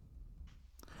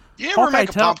 You ever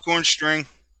make a popcorn string?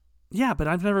 Yeah, but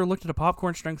I've never looked at a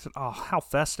popcorn string and said, oh, how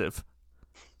festive.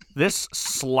 This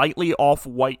slightly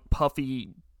off-white,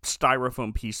 puffy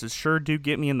styrofoam pieces sure do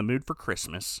get me in the mood for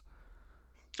Christmas.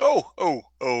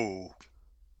 Oh.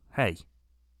 Hey,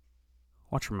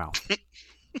 watch your mouth.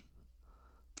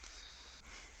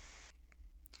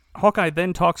 Hawkeye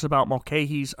then talks about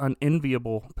Mulcahy's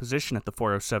unenviable position at the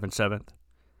 407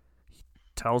 He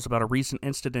tells about a recent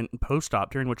incident in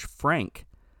post-op during which Frank,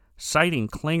 citing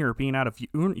Klinger being out of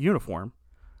uniform,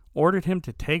 ordered him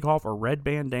to take off a red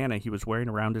bandana he was wearing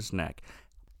around his neck.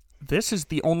 This is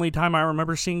the only time I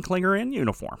remember seeing Klinger in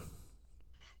uniform.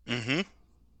 Mm-hmm.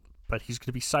 But he's going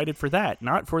to be cited for that,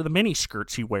 not for the mini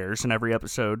skirts he wears in every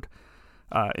episode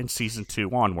in Season 2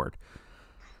 onward.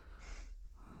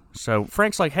 So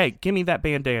Frank's like, hey, give me that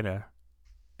bandana.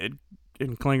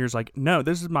 And Klinger's like, no,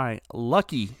 this is my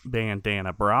lucky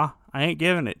bandana, brah. I ain't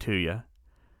giving it to you.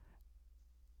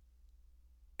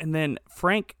 And then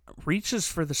Frank reaches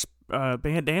for the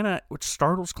bandana, which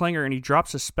startles Klinger, and he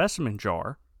drops a specimen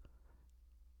jar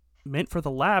meant for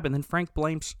the lab, and then Frank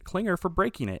blames Klinger for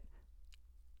breaking it.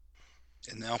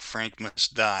 And now Frank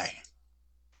must die.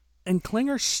 And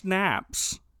Klinger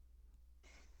snaps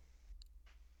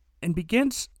and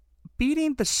begins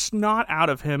beating the snot out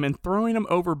of him and throwing him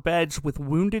over beds with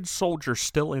wounded soldiers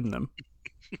still in them.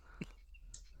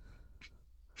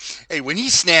 Hey, when he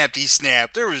snapped, he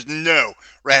snapped. There was no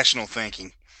rational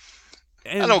thinking.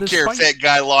 And I don't care if that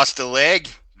guy lost a leg.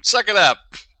 Suck it up.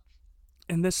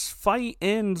 And this fight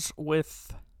ends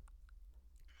with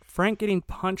Frank getting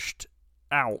punched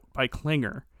out by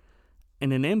Klinger.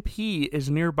 And an MP is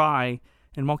nearby,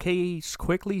 and Mulcahy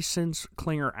quickly sends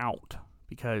Klinger out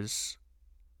because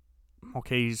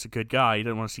Mulcahy's a good guy. He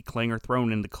doesn't want to see Klinger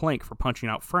thrown in the clink for punching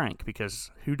out Frank,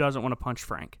 because who doesn't want to punch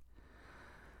Frank?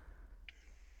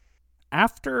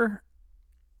 After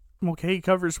Mulcahy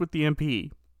covers with the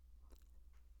MP,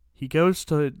 he goes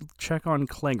to check on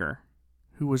Klinger,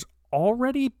 who was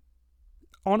already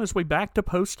on his way back to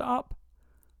post-op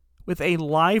with a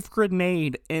live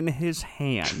grenade in his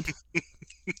hand.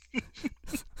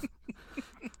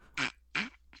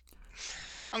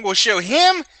 I'm going to show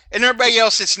him and everybody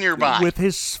else that's nearby. With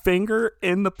his finger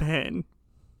in the pen.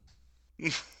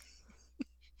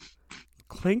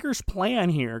 Klinger's plan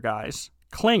here, guys.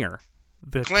 Klinger.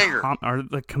 The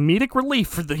comedic relief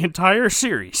for the entire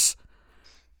series.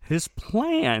 His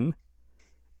plan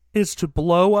is to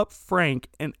blow up Frank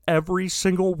and every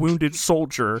single wounded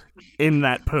soldier in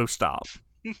that post-op.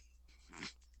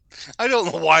 I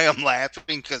don't know why I'm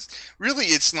laughing, because really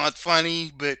it's not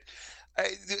funny, but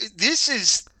this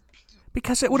is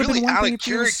because it would have really been one out thing of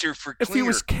character for Klinger.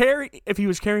 If he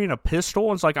was carrying a pistol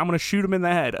and it's like, I'm going to shoot him in the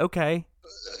head. Okay.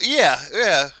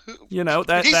 Yeah. You know,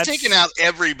 that's taking out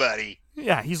everybody.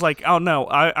 Yeah, he's like, oh no,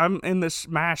 I'm in this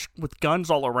mash with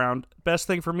guns all around. Best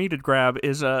thing for me to grab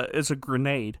is a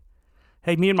grenade.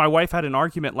 Hey, me and my wife had an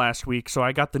argument last week, so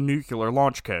I got the nuclear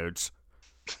launch codes.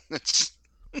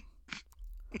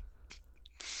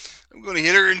 I'm going to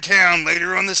hit her in town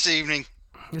later on this evening.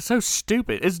 It's so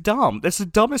stupid. It's dumb. It's the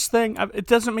dumbest thing. It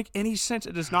doesn't make any sense.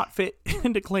 It does not fit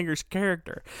into Klinger's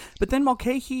character. But then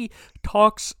Mulcahy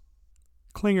talks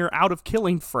Klinger out of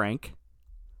killing Frank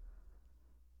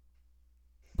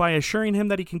by assuring him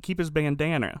that he can keep his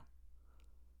bandana.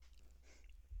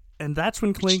 And that's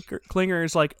when Klinger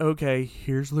is like, okay,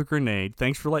 here's the grenade.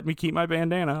 Thanks for letting me keep my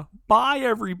bandana. Bye,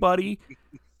 everybody.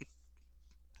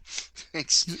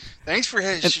 Thanks for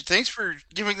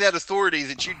giving that authority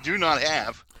that you do not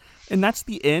have. And that's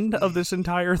the end of this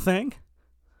entire thing.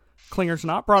 Klinger's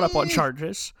not brought up on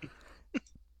charges.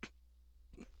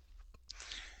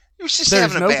 He was just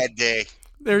having a bad day.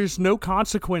 There's no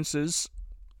consequences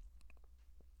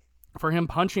for him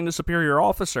punching the superior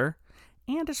officer.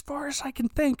 And as far as I can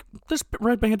think, this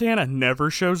red bandana never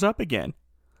shows up again.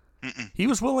 He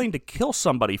was willing to kill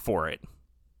somebody for it,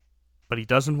 but he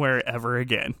doesn't wear it ever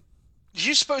again. Do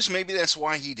you suppose maybe that's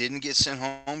why he didn't get sent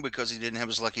home, because he didn't have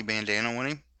his lucky bandana on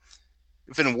him?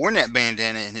 If he had worn that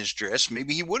bandana in his dress,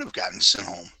 maybe he would have gotten sent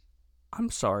home. I'm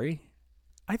sorry.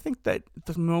 I think that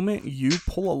the moment you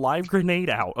pull a live grenade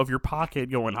out of your pocket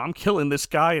going, I'm killing this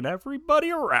guy and everybody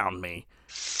around me,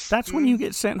 that's when you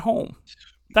get sent home.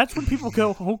 That's when people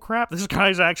go, oh crap, this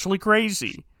guy's actually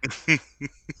crazy.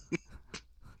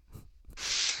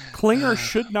 Klinger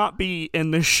should not be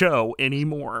in this show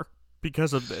anymore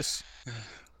because of this.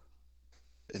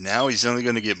 And now he's only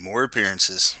going to get more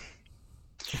appearances.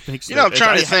 I'm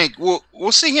trying to think.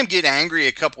 We'll see him get angry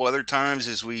a couple other times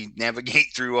as we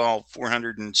navigate through all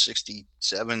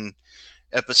 467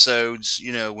 episodes.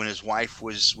 When his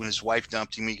wife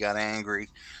dumped him, he got angry.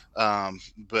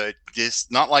 But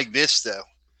not like this though.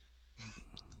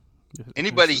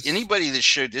 Anybody that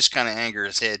showed this kind of anger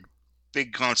has had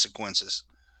big consequences.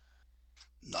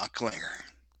 Not Klinger.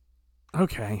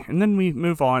 Okay, and then we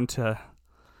move on to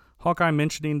Hawkeye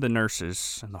mentioning the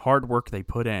nurses and the hard work they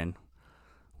put in,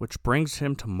 which brings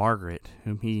him to Margaret,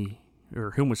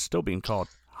 whom was still being called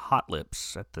Hot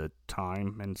Lips at the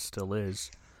time and still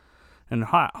is. And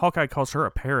Hawkeye calls her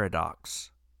a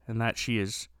paradox, and that she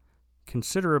is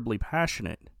considerably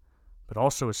passionate, but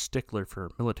also a stickler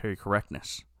for military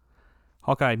correctness.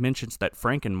 Hawkeye mentions that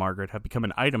Frank and Margaret have become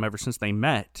an item ever since they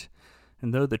met,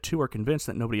 and though the two are convinced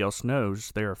that nobody else knows,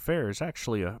 their affair is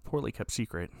actually a poorly kept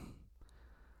secret.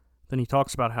 Then he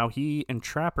talks about how he and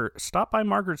Trapper stopped by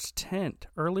Margaret's tent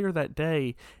earlier that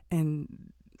day and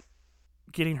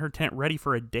getting her tent ready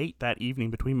for a date that evening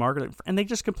between Margaret and they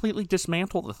just completely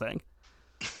dismantle the thing.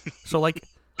 So,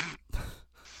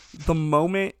 the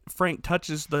moment Frank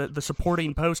touches the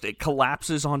supporting post, it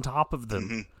collapses on top of them.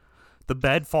 Mm-hmm. The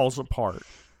bed falls apart.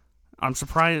 I'm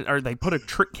surprised, or they put a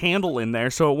trick candle in there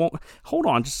so it won't... Hold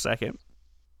on just a second.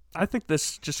 I think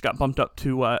this just got bumped up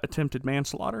to attempted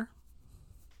manslaughter.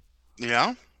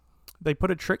 Yeah? They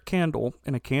put a trick candle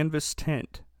in a canvas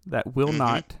tent that will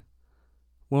not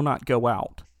go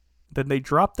out. Then they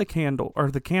drop the candle,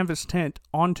 or the canvas tent,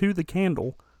 onto the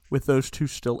candle with those two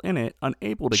still in it,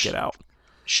 unable to get out.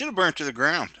 Should have burnt to the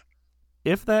ground.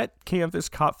 If that canvas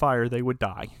caught fire, they would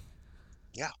die.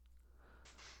 Yeah.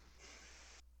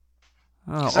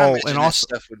 And also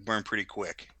stuff would burn pretty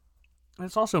quick.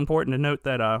 It's also important to note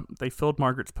that they filled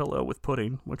Margaret's pillow with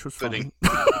pudding, which was funny.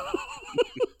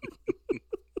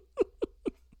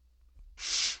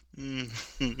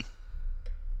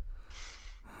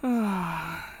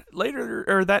 Later,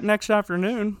 or that next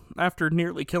afternoon, after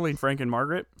nearly killing Frank and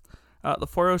Margaret, the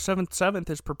 407th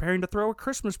is preparing to throw a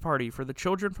Christmas party for the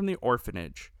children from the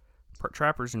orphanage.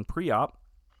 Trapper's in pre-op,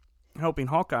 helping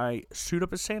Hawkeye suit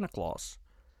up as Santa Claus.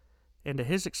 And to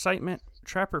his excitement,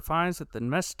 Trapper finds that the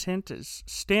mess tent is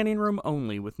standing room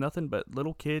only, with nothing but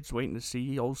little kids waiting to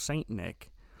see old Saint Nick.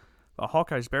 While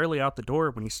Hawkeye's barely out the door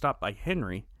when he's stopped by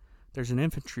Henry, there's an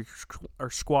infantry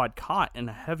squad caught in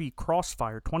a heavy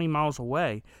crossfire 20 miles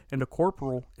away, and a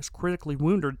corporal is critically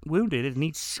wounded and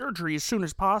needs surgery as soon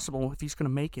as possible if he's going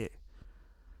to make it.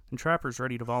 And Trapper's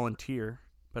ready to volunteer,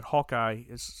 but Hawkeye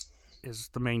is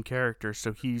the main character,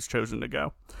 so he's chosen to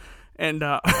go. And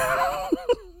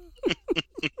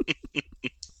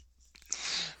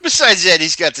besides that,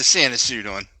 he's got the Santa suit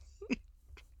on.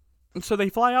 And so they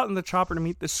fly out in the chopper to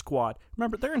meet this squad.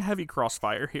 Remember, they're in heavy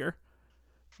crossfire here.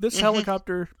 This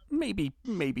helicopter, maybe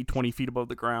 20 feet above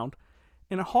the ground.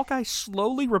 And Hawkeye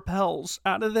slowly rappels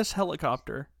out of this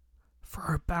helicopter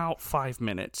for about 5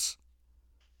 minutes.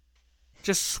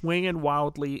 Just swinging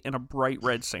wildly in a bright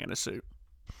red Santa suit.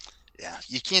 Yeah,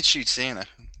 you can't shoot Santa.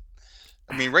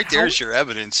 I mean, right there's your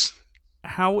evidence.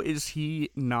 How is he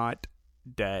not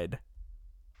dead?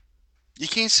 You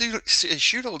can't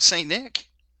shoot old Saint Nick.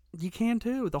 You can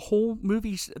too. The whole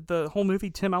movie,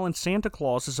 Tim Allen Santa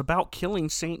Claus, is about killing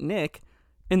Saint Nick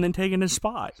and then taking his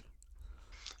spot.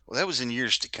 Well, that was in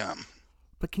years to come.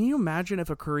 But can you imagine if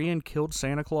a Korean killed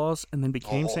Santa Claus and then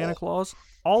became Santa Claus?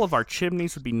 All of our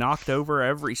chimneys would be knocked over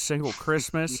every single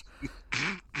Christmas.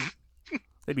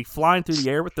 They'd be flying through the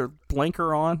air with their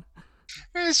blinker on.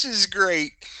 This is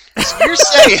great. So you're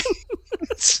saying...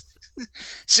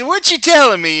 So what you're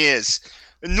telling me is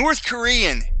a North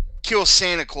Korean kills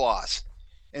Santa Claus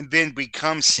and then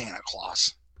becomes Santa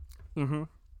Claus. Mm-hmm.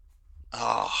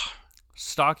 Oh.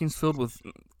 Stockings filled with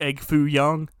egg foo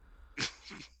young.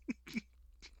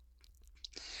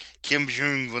 Kim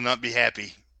Jong will not be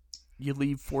happy. You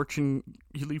leave fortune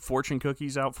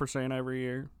cookies out for Santa every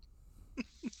year.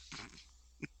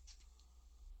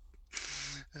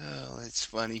 Oh, that's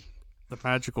funny. The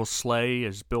magical sleigh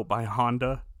is built by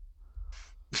Honda.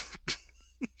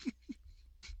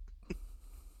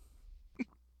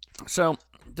 So,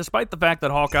 despite the fact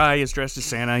that Hawkeye is dressed as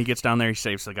Santa, he gets down there, he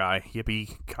saves the guy.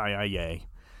 Yippee-ki-yay.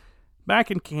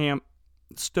 Back in camp,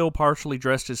 still partially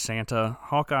dressed as Santa,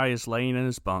 Hawkeye is laying in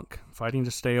his bunk, fighting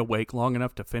to stay awake long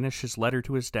enough to finish his letter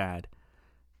to his dad.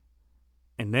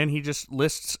 And then he just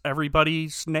lists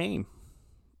everybody's name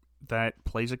that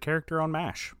plays a character on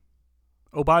MASH.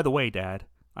 Oh, by the way, Dad,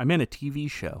 I'm in a TV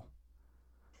show.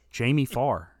 Jamie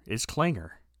Farr is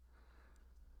Klinger.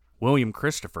 William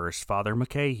Christopher is Father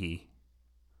McCahey.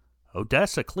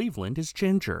 Odessa Cleveland is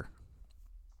Ginger.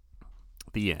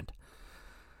 The end.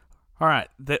 All right,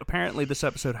 apparently this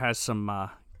episode has some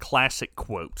classic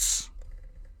quotes.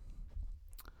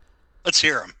 Let's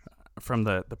hear them. From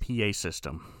the PA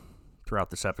system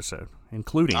throughout this episode,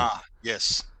 including...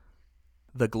 yes.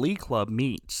 The Glee Club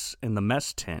meets in the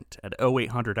mess tent at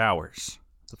 0800 hours.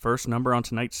 The first number on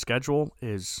tonight's schedule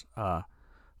is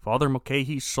Father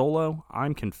Mulcahy's solo,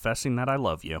 I'm Confessing That I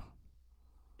Love You.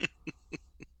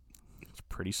 It's a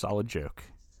pretty solid joke.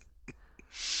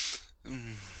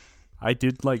 I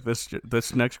did like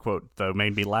this next quote, though,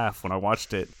 made me laugh when I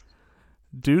watched it.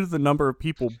 Due to the number of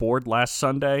people bored last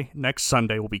Sunday, next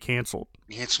Sunday will be canceled.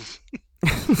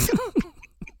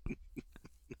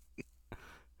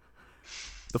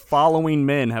 The following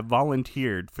men have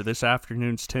volunteered for this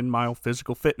afternoon's 10-mile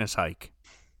physical fitness hike.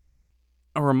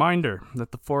 A reminder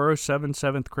that the 407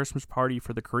 7th Christmas party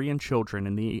for the Korean children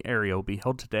in the area will be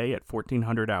held today at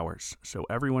 1400 hours, so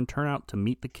everyone turn out to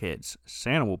meet the kids.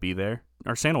 Santa will be there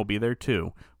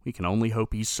too. We can only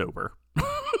hope he's sober.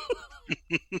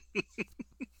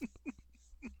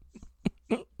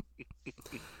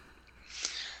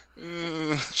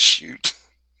 Shoot.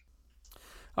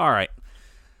 All right.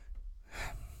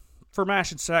 For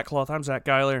MASH and Sackcloth, I'm Zach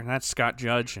Geiler, and that's Scott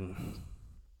Judge, and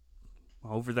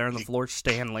over there on the floor,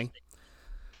 Stanley.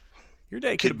 Your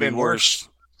day could have been worse.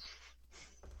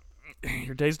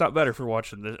 Your day's not better for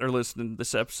watching this or listening to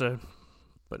this episode,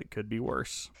 but it could be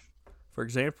worse. For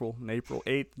example, on April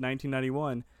 8th,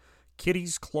 1991,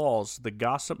 Kitty's Claws, the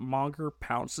gossip monger,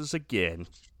 pounces again.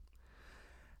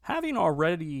 Having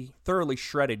already thoroughly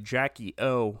shredded Jackie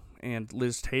O and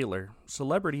Liz Taylor,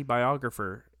 celebrity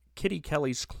biographer Kitty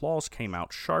Kelly's claws came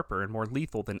out sharper and more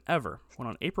lethal than ever when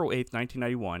on April 8,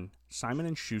 1991,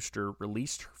 Simon & Schuster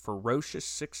released ferocious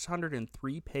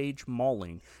 603-page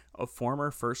mauling of former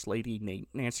First Lady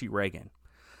Nancy Reagan.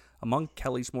 Among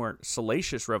Kelly's more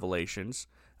salacious revelations,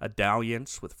 a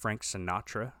dalliance with Frank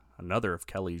Sinatra, another of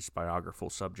Kelly's biographical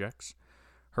subjects,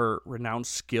 her renowned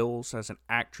skills as an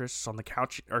actress on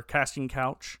the casting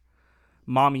couch,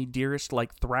 mommy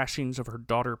dearest-like thrashings of her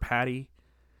daughter Patty,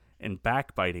 and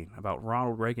backbiting about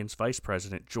Ronald Reagan's vice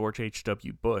president, George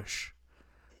H.W. Bush.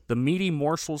 The meaty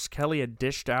morsels Kelly had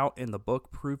dished out in the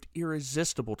book proved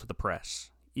irresistible to the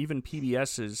press. Even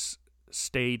PBS's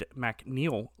staid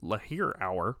MacNeil Lahire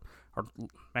Hour, or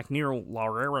MacNeil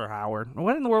Lahire Hour,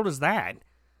 what in the world is that?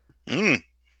 I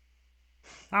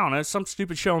don't know, some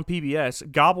stupid show on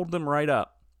PBS, gobbled them right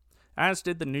up. As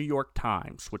did the New York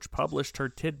Times, which published her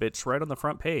tidbits right on the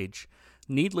front page.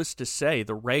 Needless to say,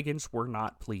 the Reagans were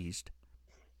not pleased.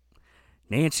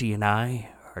 Nancy and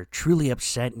I are truly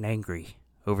upset and angry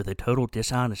over the total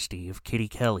dishonesty of Kitty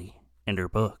Kelly and her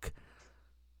book,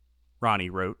 Ronnie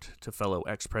wrote to fellow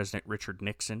ex-President Richard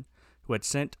Nixon, who had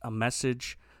sent a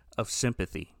message of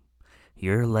sympathy.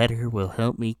 Your letter will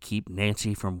help me keep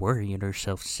Nancy from worrying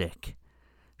herself sick.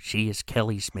 She is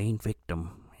Kelly's main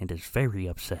victim and is very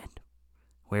upset.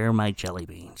 Where are my jelly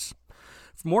beans?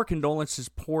 More condolences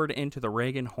poured into the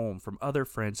Reagan home from other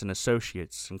friends and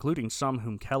associates, including some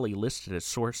whom Kelly listed as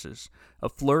sources. A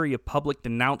flurry of public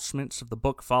denouncements of the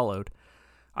book followed.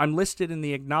 I'm listed in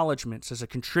the acknowledgments as a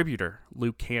contributor.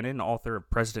 Luke Cannon, author of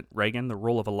President Reagan, The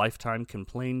Role of a Lifetime,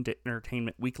 complained to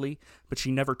Entertainment Weekly, but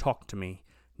she never talked to me.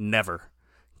 Never.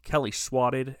 Kelly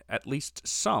swatted at least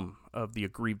some of the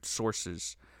aggrieved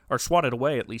sources, or swatted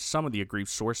away at least some of the aggrieved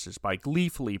sources by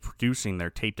gleefully producing their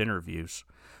taped interviews.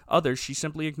 Others she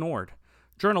simply ignored.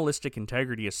 Journalistic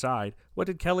integrity aside, what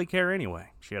did Kelly care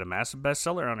anyway? She had a massive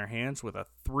bestseller on her hands with a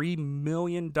 $3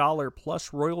 million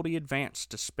plus royalty advance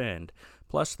to spend.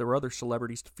 Plus, there were other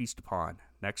celebrities to feast upon.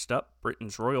 Next up,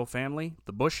 Britain's royal family,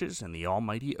 the Bushes, and the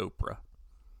almighty Oprah.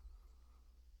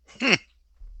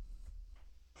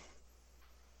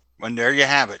 And there you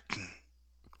have it.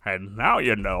 And now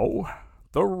you know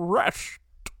the rest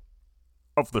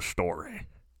of the story.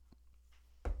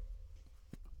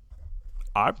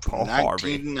 I'm Paul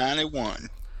Harvey. 1991.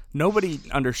 Nobody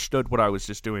understood what I was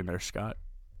just doing there, Scott.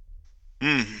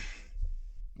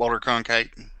 Walter Cronkite.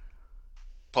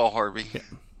 Paul Harvey.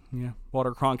 Yeah.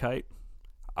 Walter Cronkite.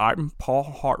 I'm Paul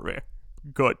Harvey.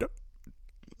 Good.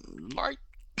 Like.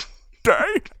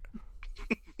 Day.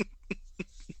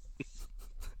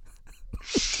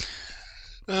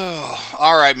 Oh,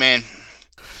 all right, man.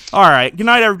 All right. Good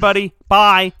night, everybody.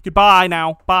 Bye. Goodbye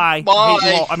now. Bye.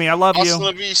 Bye. I love you. Hasta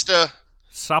la vista.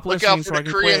 Stop Look listening out for so I the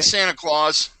can Korean quit. Santa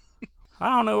Claus. I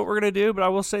don't know what we're going to do, but I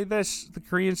will say this. The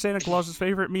Korean Santa Claus's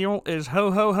favorite meal is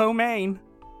ho ho ho mein.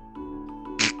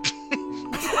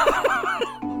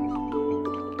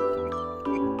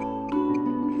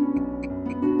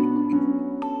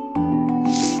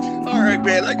 All right,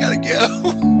 man. I gotta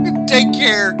go. Take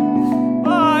care.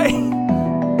 Bye.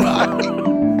 Bye.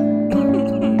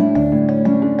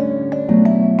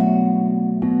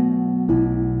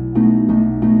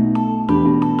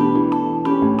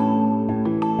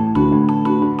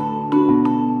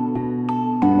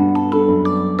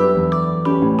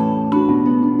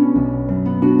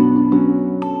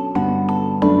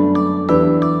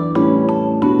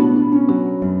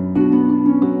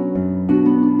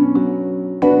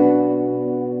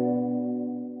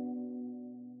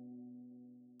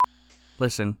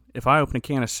 Listen, if I open a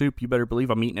can of soup, you better believe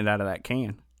I'm eating it out of that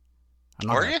can. I'm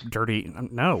not Are you? dirty.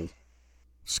 No.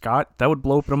 Scott, that would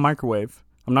blow up in a microwave.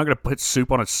 I'm not going to put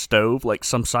soup on a stove like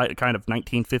some kind of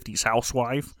 1950s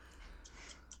housewife.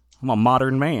 I'm a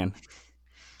modern man.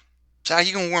 So how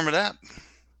you gonna warm it up?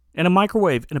 In a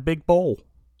microwave, in a big bowl.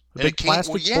 A big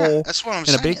plastic bowl. That's what I'm in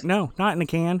saying. a big, no, not in a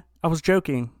can. I was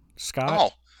joking, Scott.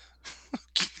 Oh.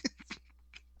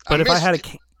 But if I had a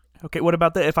can... Okay, what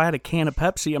about that? If I had a can of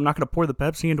Pepsi, I'm not going to pour the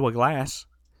Pepsi into a glass.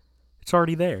 It's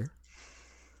already there.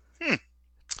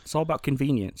 It's all about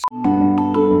convenience.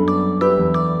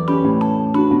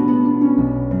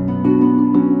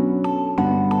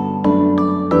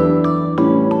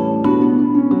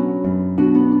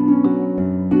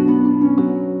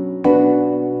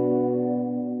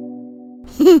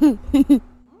 Think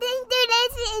do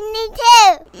this in me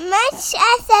too. Much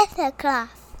as Santa Claus.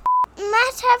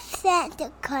 Much of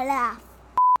Santa Claus.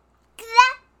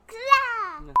 Clap,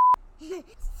 clap.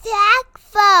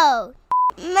 Saxophone.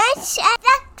 Much as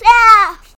Santa Claus.